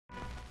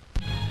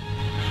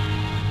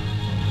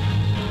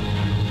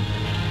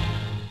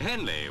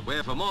Henley,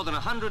 where for more than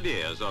 100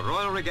 years a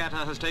royal regatta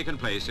has taken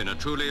place in a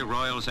truly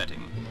royal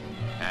setting.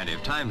 And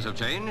if times have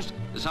changed,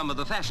 some of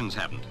the fashions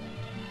haven't.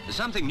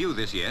 Something new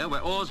this year were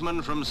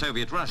oarsmen from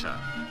Soviet Russia.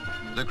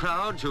 The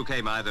crowds who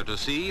came either to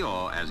see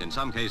or, as in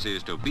some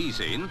cases, to be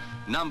seen,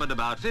 numbered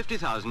about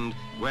 50,000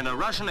 when a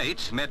Russian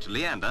 8 met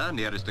Leander,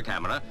 nearest the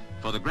camera,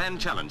 for the Grand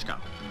Challenge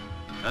Cup.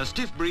 A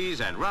stiff breeze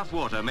and rough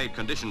water made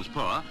conditions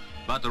poor,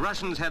 but the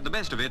Russians had the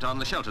best of it on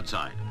the sheltered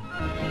side.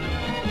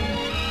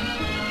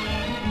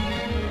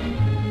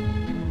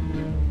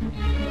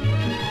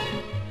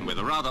 With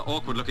a rather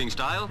awkward-looking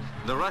style,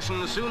 the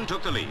Russians soon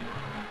took the lead.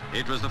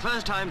 It was the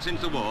first time since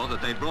the war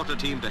that they'd brought a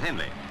team to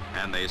Henley,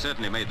 and they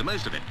certainly made the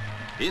most of it.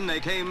 In they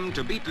came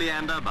to beat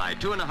Leander by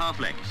 2.5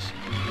 lengths.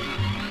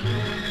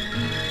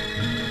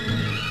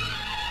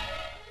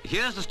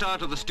 Here's the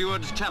start of the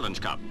Stewards' Challenge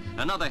Cup,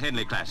 another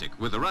Henley classic,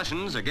 with the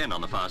Russians, again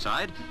on the far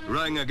side,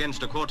 rowing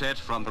against a quartet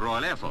from the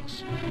Royal Air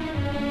Force.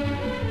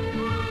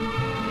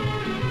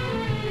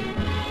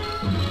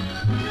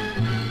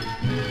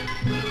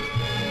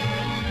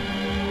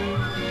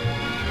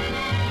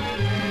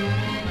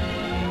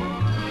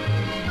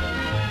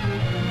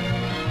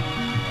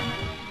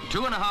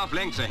 Two and a half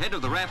lengths ahead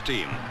of the R.A.F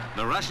team,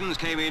 the Russians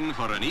came in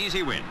for an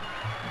easy win.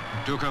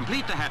 To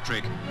complete the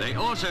hat-trick, they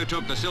also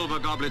took the silver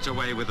goblets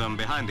away with them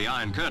behind the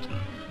Iron Curtain.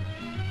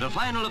 The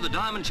final of the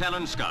Diamond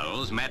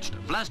Sculls matched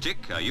Vlasic,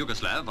 a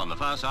Yugoslav, on the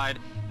far side,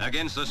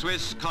 against the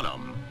Swiss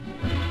Colomb.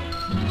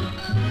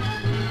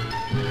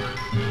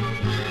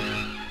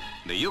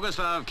 The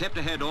Yugoslav kept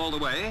ahead all the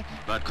way,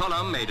 but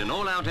Colomb made an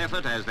all-out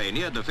effort as they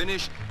neared the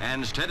finish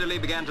and steadily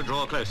began to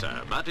draw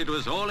closer, but it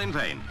was all in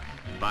vain.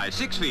 By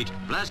 6 feet,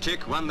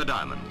 Vlasic won the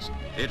diamonds.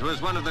 It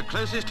was one of the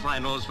closest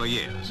finals for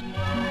years.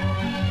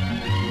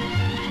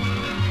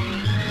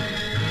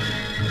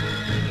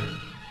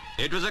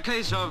 It was a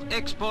case of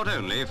export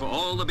only for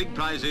all the big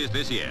prizes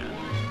this year.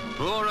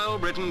 Poor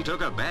old Britain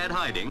took a bad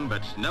hiding,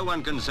 but no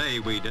one can say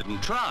we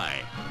didn't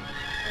try.